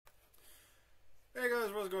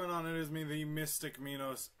guys, what's going on? It is me, the Mystic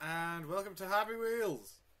Minos, and welcome to Happy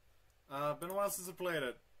Wheels! Been a while since I played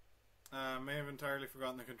it. May have entirely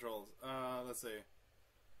forgotten the controls. Let's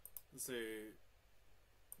see.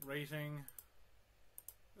 Rating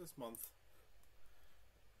this month.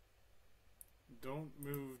 Don't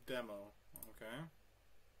move demo. Okay.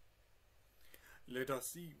 Let us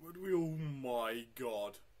see what we. Oh my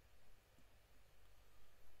god.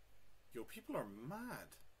 Yo, people are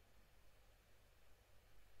mad.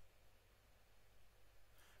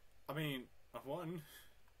 I mean, I've won,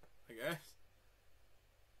 I guess.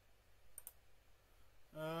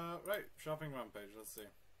 Right, shopping rampage, let's see.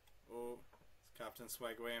 Oh, it's Captain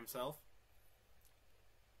Swagway himself.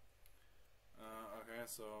 Okay,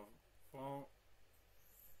 so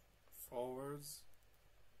forwards,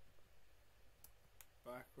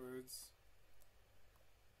 backwards.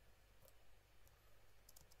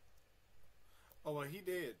 Oh, well, he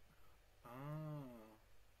did.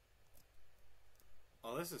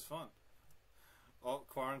 Oh, this is fun. Oh,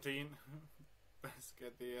 quarantine. Let's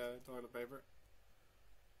get the toilet paper.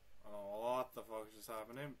 Oh, what the fuck just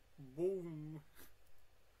happened? Boom.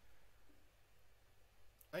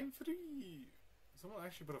 I'm free. Someone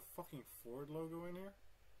actually put a fucking Ford logo in here?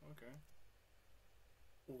 Okay.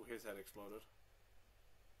 Oh, his head exploded.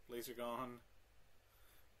 Laser gone.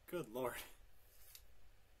 Good lord.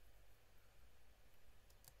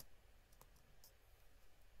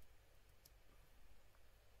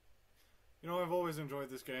 You know, I've always enjoyed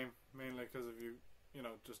this game, mainly because of you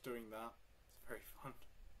know, just doing that. It's very fun.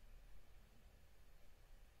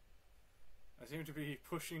 I seem to be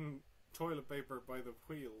pushing toilet paper by the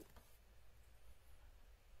wheel.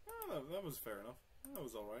 Oh, that was fair enough. That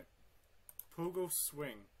was alright. Pogo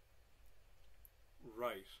swing.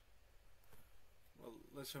 Right. Well,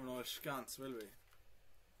 let's have another scans, will we?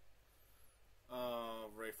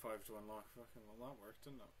 Ray 5 to unlock. Fucking well, that worked,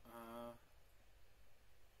 didn't it?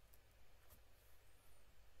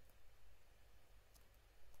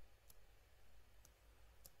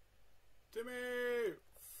 Timmy!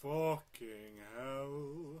 Fucking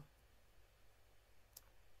hell.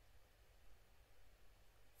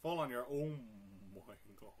 Fall on your... Oh my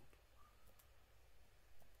god.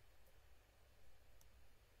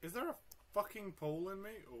 Is there a fucking pole in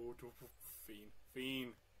me? Oh, fiend.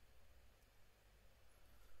 Fiend.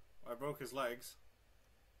 I broke his legs.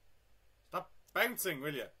 Stop bouncing,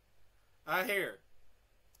 will you? Here.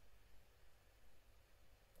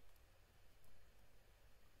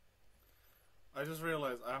 I just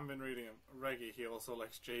realised I haven't been reading him. Reggie, he also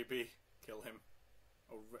likes JB. Kill him.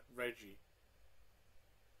 Oh, Reggie.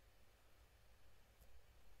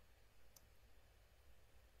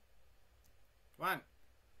 Come on.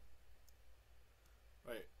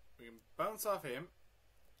 Wait, we can bounce off him.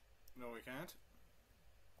 No, we can't.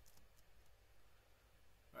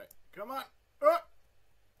 Right, come on. Oh!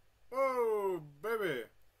 Whoa, baby.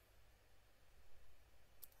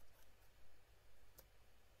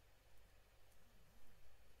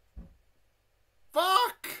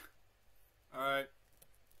 Fuck! Alright.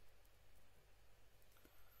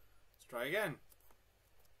 Let's try again.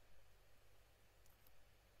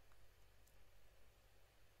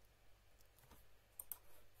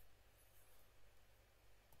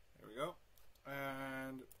 There we go.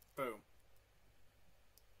 And boom.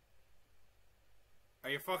 Are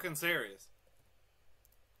you fucking serious?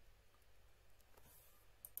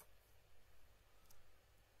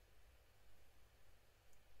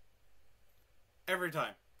 Every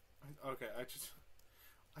time. Okay,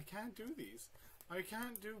 I can't do these. I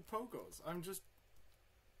can't do pogos. I'm just...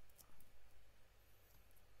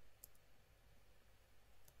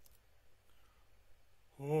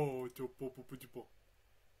 Oh,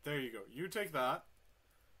 there you go. You take that.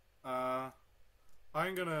 I'm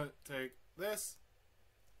gonna take this.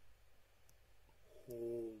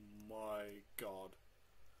 Oh my god.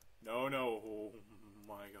 No, no. Oh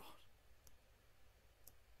my god.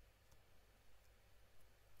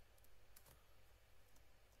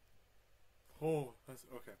 Oh, that's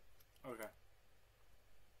okay. Okay.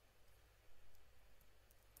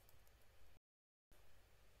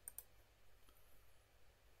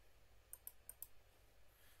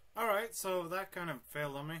 Alright, so that kind of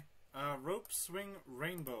failed on me. Rope swing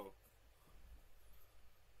rainbow.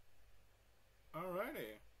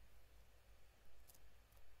 Alrighty.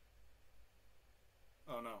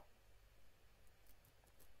 Oh no.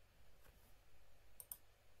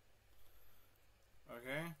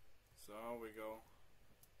 Okay. So we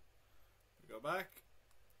go back,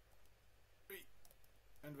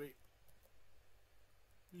 and we,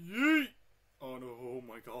 yeet! Oh no! Oh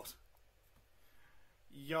my god!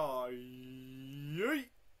 Yeah, yeet!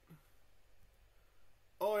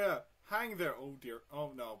 lying there? Oh dear.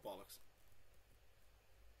 Oh no, bollocks.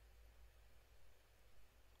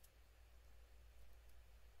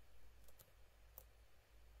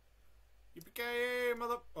 Yippee-ki-yay,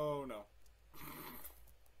 mother... Oh no.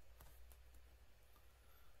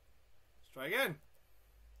 Let's try again.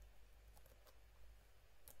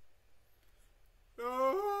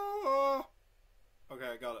 Oh! Okay,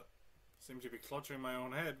 I got it. Seem to be clutching my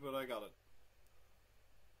own head, but I got it.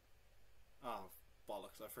 Oh,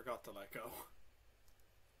 bollocks, I forgot to let go.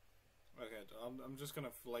 Okay, I'm just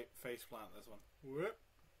gonna face plant this one. Whoop.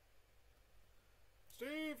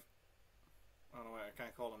 Steve! Oh no, wait, I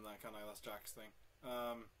can't call him that, can I? That's Jack's thing.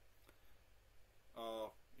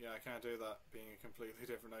 Oh, yeah, I can't do that, being a completely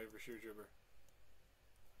different Irish YouTuber.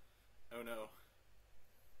 Oh no.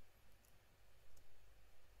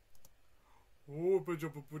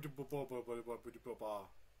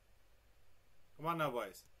 Come on now,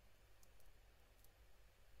 boys.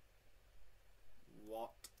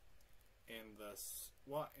 What in this?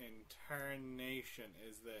 What in tarnation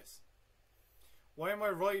is this? Why am I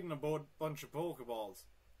riding a bunch of Pokeballs?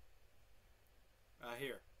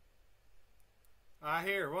 Here.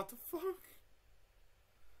 Here. What the fuck?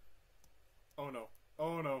 Oh no.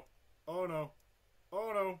 Oh no. Oh no.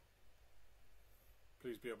 Oh no.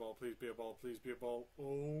 Please be a ball. Please be a ball. Please be a ball.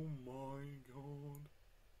 Oh my god.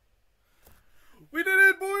 We did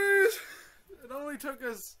it, boys! It only took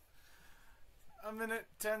us a minute,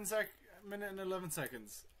 minute and 11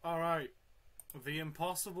 seconds. Alright. The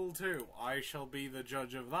Impossible 2. I shall be the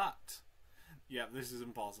judge of that. Yeah, this is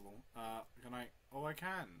impossible. Can I? Oh, I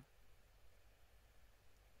can.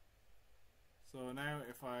 So now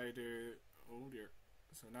if I do... Oh dear.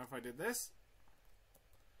 So now if I did this...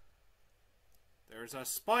 There's a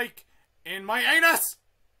spike in my anus!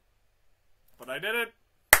 But I did it!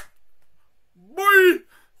 Boy!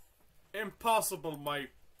 Impossible, my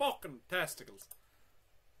fucking testicles.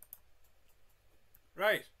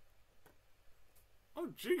 Right. Oh,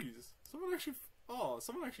 jeez. Someone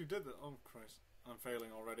actually did that. Oh, Christ. I'm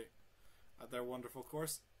failing already at their wonderful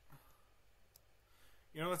course.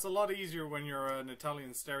 You know, it's a lot easier when you're an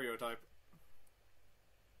Italian stereotype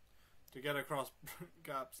to get across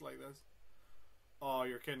gaps like this. Oh,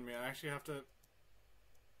 you're kidding me. I actually have to...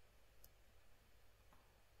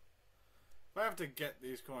 If I have to get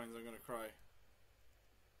these coins, I'm gonna cry.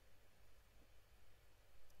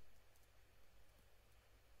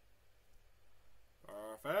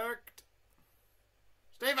 Perfect.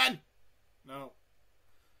 Steven! No.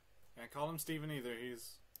 Can't call him Steven either.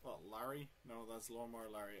 He's... What, Larry? No, that's Lawnmower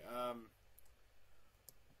Larry.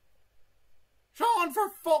 Sean, for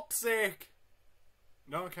fuck's sake!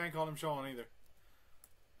 No, I can't call him Sean either.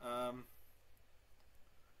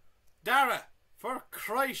 Dara! For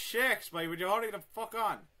Christ's sakes, mate, would you hurry the fuck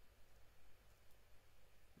on?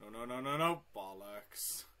 No.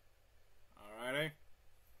 Bollocks. Alrighty.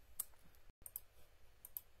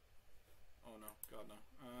 Oh no, God no.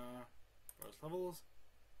 First levels.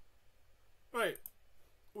 Right.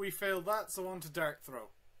 We failed that, so on to dart throw.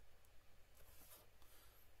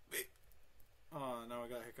 Oh, now I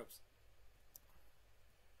got hiccups.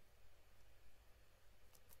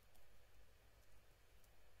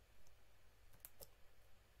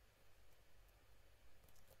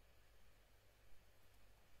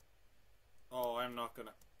 Oh, I'm not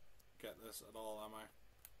gonna get this at all, am I?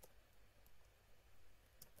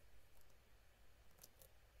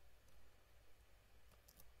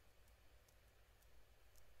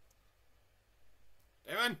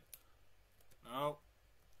 Damon! No.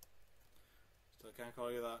 Still can't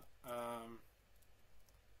call you that.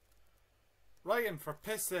 Ryan, for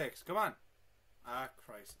piss sakes, come on. Ah,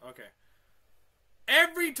 Christ. Okay.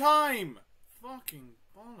 Every time! Fucking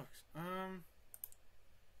bollocks.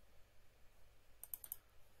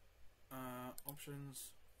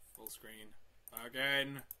 Options. Full screen.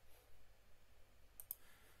 Again.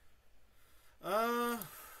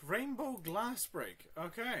 Rainbow Glass Break.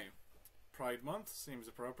 Okay. Pride Month seems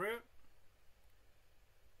appropriate.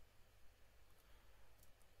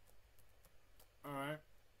 Alright.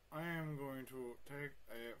 I am going to take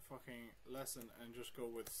a fucking lesson and just go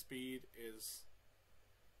with speed is...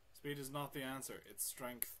 Speed is not the answer. It's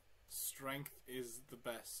strength. Strength is the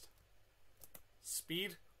best.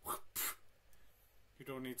 Speed? You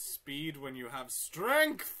don't need speed when you have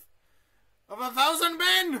strength of 1,000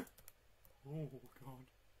 men! Oh, God.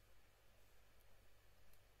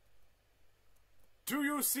 Do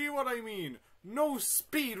you see what I mean? No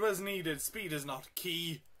speed was needed. Speed is not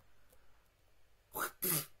key.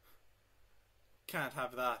 Can't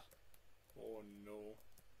have that. Oh, no.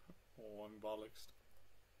 Oh, I'm bollocksed.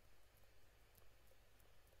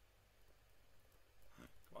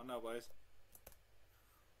 Come Come on now, boys.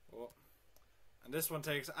 Oh. And this one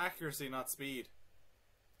takes accuracy, not speed.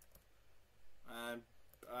 And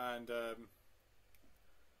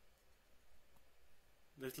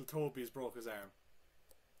little Toby's broke his arm.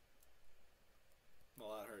 Well,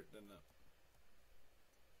 that hurt, didn't it?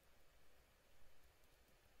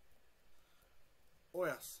 Oh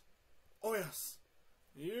yes. Oh yes.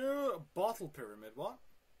 Yeah, bottle pyramid, what?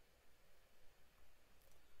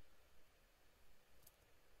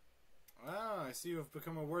 Ah, I see you have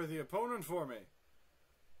become a worthy opponent for me.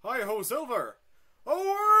 Hi ho, Silver!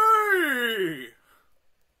 Away!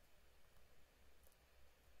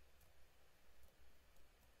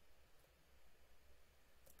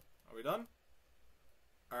 Are we done?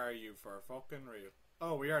 Are you for fucking real?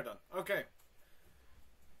 Oh, we are done. Okay.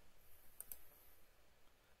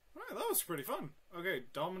 Right, that was pretty fun. Okay,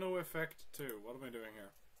 Domino Effect 2. What am I doing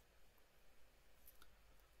here?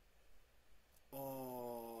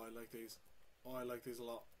 Oh, I like these. Oh, I like these a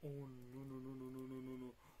lot. Oh, no, no, no, no, no, no, no,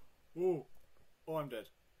 no. Oh. Oh, I'm dead.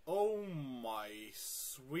 Oh, my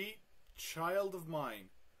sweet child of mine.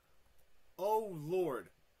 Oh, Lord.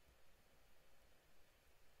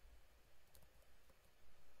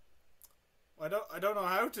 I don't know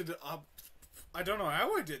how to do, I don't know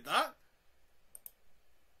how I did that.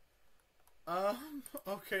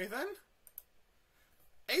 Okay then.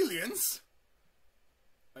 Aliens?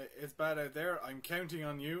 It's bad out there. I'm counting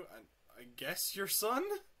on you, and I guess your son?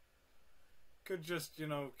 Could just, you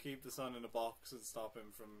know, keep the son in a box and stop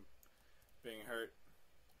him from being hurt.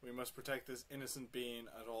 We must protect this innocent being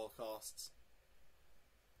at all costs.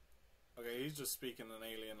 Okay, he's just speaking an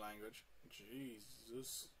alien language.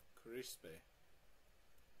 Jesus crispy.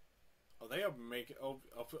 Oh, they are making up.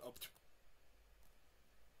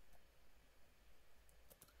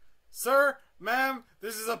 Sir, ma'am,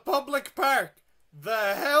 this is a public park.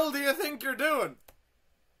 The hell do you think you're doing?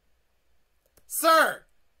 Sir!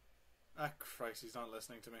 Ah, Christ, he's not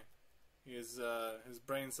listening to me. His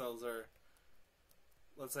brain cells are,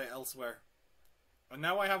 let's say, elsewhere. And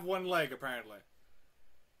now I have one leg, apparently.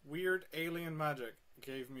 Weird alien magic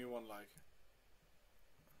gave me one leg.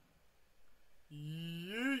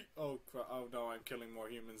 Yeet! Oh, oh no, I'm killing more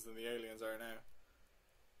humans than the aliens are now.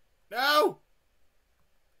 No!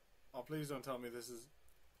 Oh, please don't tell me this is...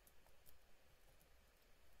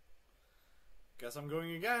 Guess I'm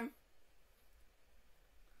going again.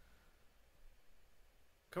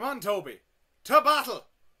 Come on, Toby. To battle!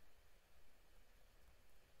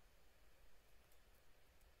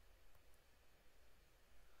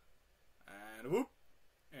 And a whoop.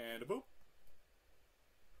 And a boop.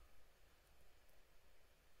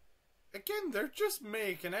 Again, they're just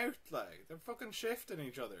making out, like. They're fucking shifting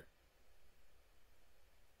each other.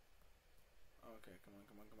 Okay, come on,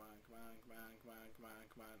 come on, come on, come on, come on, come on, come on,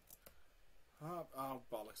 come on. Oh,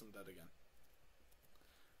 bollocks, I'm dead again.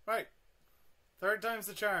 Right. Third time's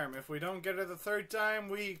the charm. If we don't get it the third time,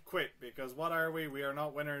 we quit. Because what are we? We are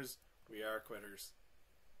not winners. We are quitters.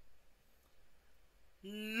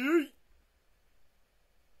 Yeet!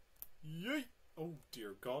 Yeet! Oh,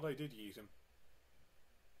 dear God, I did yeet him.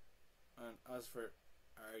 And as for...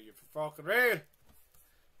 Are you for fucking real?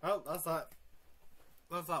 Well, that's that.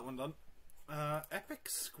 That's that one done. Epic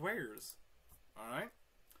Squares. Alright.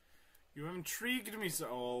 You have intrigued me so...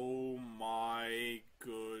 Oh my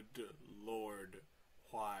good lord.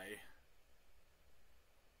 Why?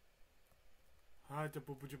 Hi, the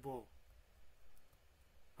boo.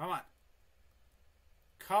 Come on.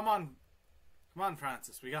 Come on. Come on,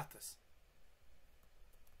 Francis. We got this.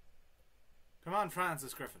 Come on,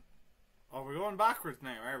 Francis Griffin. Oh, we're going backwards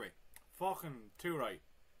now, are we? Fucking too right.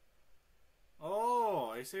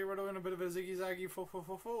 Oh, I see we're doing a bit of a ziggy-zaggy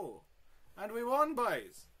fo. And we won,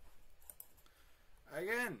 boys.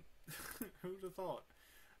 Again. Who'd have thought?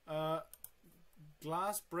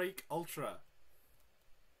 Glass Break Ultra.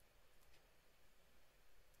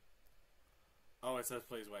 Oh, it says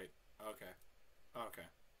please wait. Okay. Okay.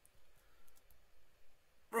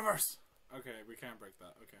 Reverse! Okay, we can't break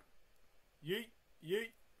that. Okay. Yeet.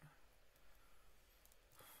 Yeet.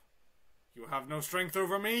 You have no strength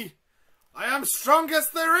over me. I am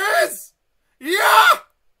strongest there is! Yeah!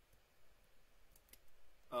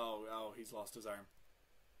 Oh, he's lost his arm.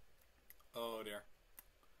 Oh dear.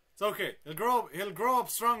 It's okay. He'll grow up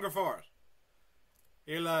stronger for it.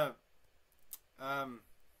 He'll I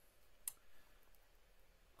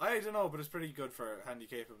don't know, but it's pretty good for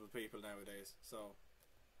handy-capable people nowadays, so...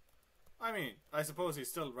 I mean, I suppose he'd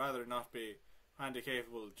still rather not be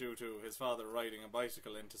handy-capable due to his father riding a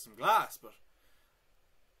bicycle into some glass, but...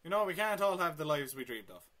 You know, we can't all have the lives we dreamed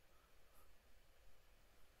of.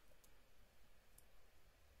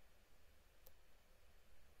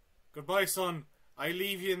 Goodbye, son. I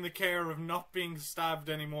leave you in the care of not being stabbed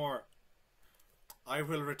anymore. I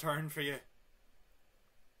will return for you.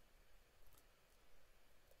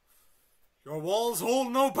 Your walls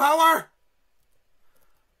hold no power.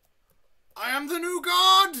 I am the new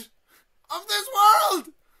god of this world.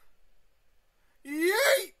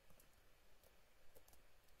 Yay!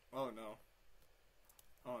 Oh no.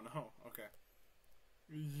 Oh no. Okay.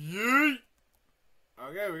 Yay!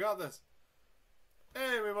 Okay, we got this.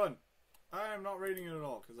 Hey, we won. I am not reading it at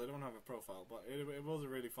all because I don't have a profile, but it was a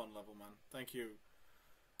really fun level, man. Thank you.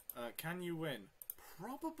 Can you win?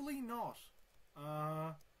 Probably not.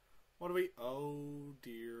 What do we... Oh,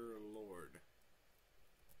 dear lord.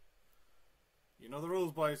 You know the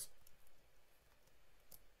rules, boys.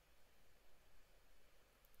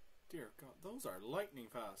 Dear God, those are lightning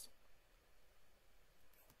fast.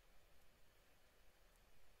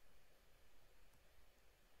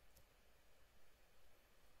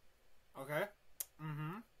 Okay.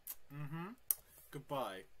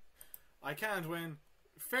 Goodbye. I can't win.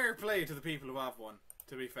 Fair play to the people who have won,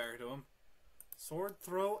 to be fair to them. Sword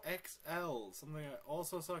Throw XL. Something I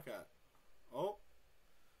also suck at. Oh.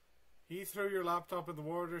 He threw your laptop in the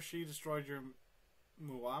water. She destroyed your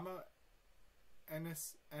Muama.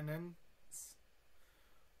 Ennis.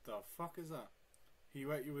 The fuck is that? He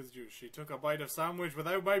wet you with juice. She took a bite of sandwich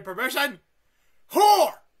without my permission.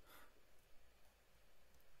 Whore!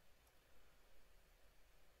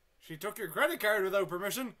 She took your credit card without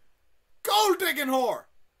permission. Gold digging whore!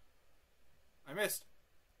 I missed.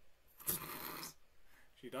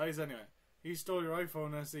 She dies anyway. He stole your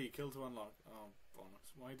iPhone SE. Kill to unlock. Oh,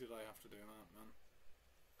 bonus. Why did I have to do that, man?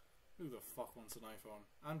 Who the fuck wants an iPhone?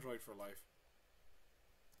 Android for life.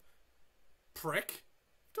 Prick!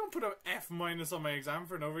 Don't put an F- on my exam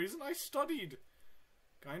for no reason. I studied.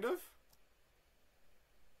 Kind of.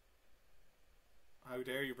 How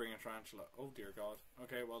dare you bring a tarantula? Oh dear God.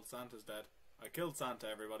 Okay, well Santa's dead. I killed Santa,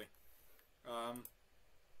 everybody.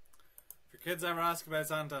 If your kids ever ask about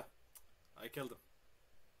Santa, I killed him.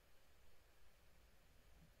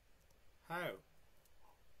 How?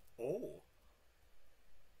 Oh.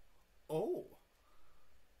 Oh.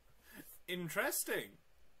 Interesting.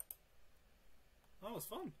 That was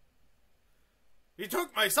fun. He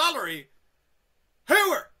took my salary!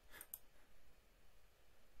 Hoover!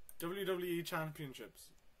 WWE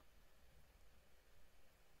Championships.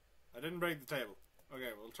 I didn't break the table.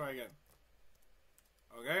 Okay, we'll try again.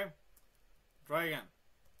 Okay? Try again.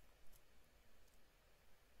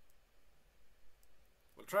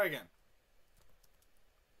 We'll try again.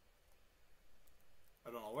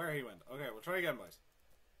 I don't know where he went. Okay, we'll try again, boys.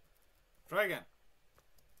 Try again.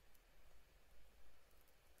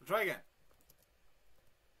 We'll try again.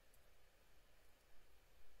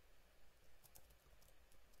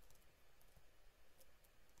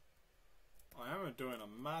 I am doing a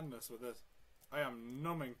madness with this. I am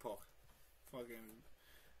numbing puck. Fucking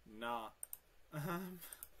nah.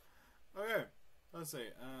 Okay, let's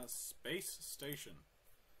see. Space Station.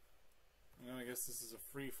 I guess this is a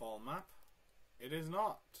free fall map. It is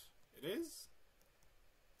not. It is?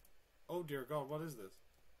 Oh dear God, what is this?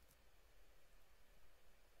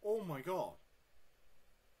 Oh my God.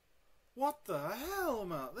 What the hell,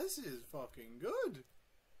 man? This is fucking good.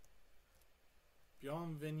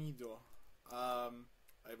 Bienvenido.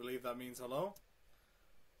 I believe that means hello.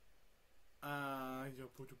 Come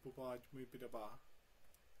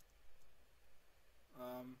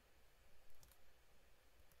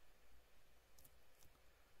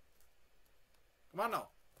on now.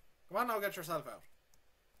 Come on now, get yourself out.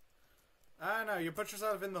 No, you put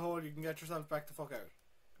yourself in the hole, you can get yourself back the fuck out.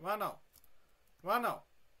 Come on now. Come on now.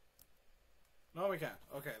 No, we can't.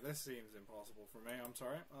 Okay, this seems impossible for me. I'm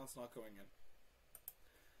sorry. That's not going in.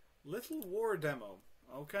 Little War Demo.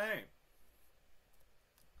 Okay.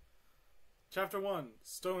 Chapter 1.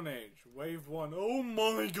 Stone Age. Wave 1. Oh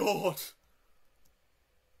my God!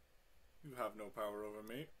 You have no power over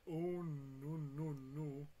me. Oh no, no,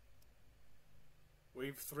 no.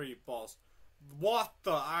 Wave 3. Boss. What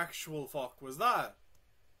the actual fuck was that?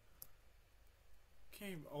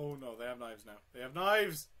 Oh no, they have knives now. They have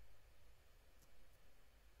knives!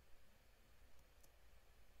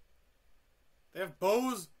 They have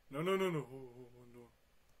bows? No, no, no, no. Oh, no.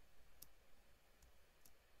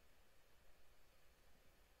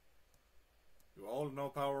 You all have no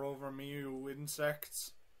power over me, you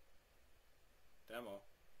insects. Demo.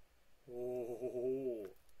 Oh.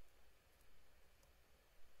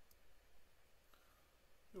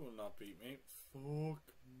 You will not beat me. Fuck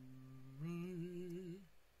me.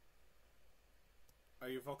 Are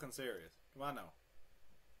you fucking serious? Come on now.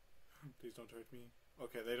 Please don't hurt me.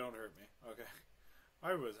 Okay, they don't hurt me. Okay.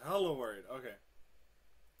 I was hella worried. Okay.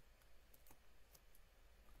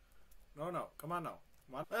 No, come on now.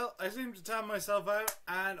 Come on. Well, I seem to time myself out,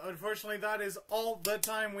 and unfortunately that is all the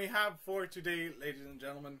time we have for today, ladies and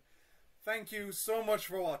gentlemen. Thank you so much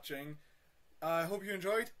for watching. I hope you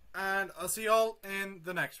enjoyed, and I'll see you all in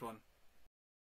the next one.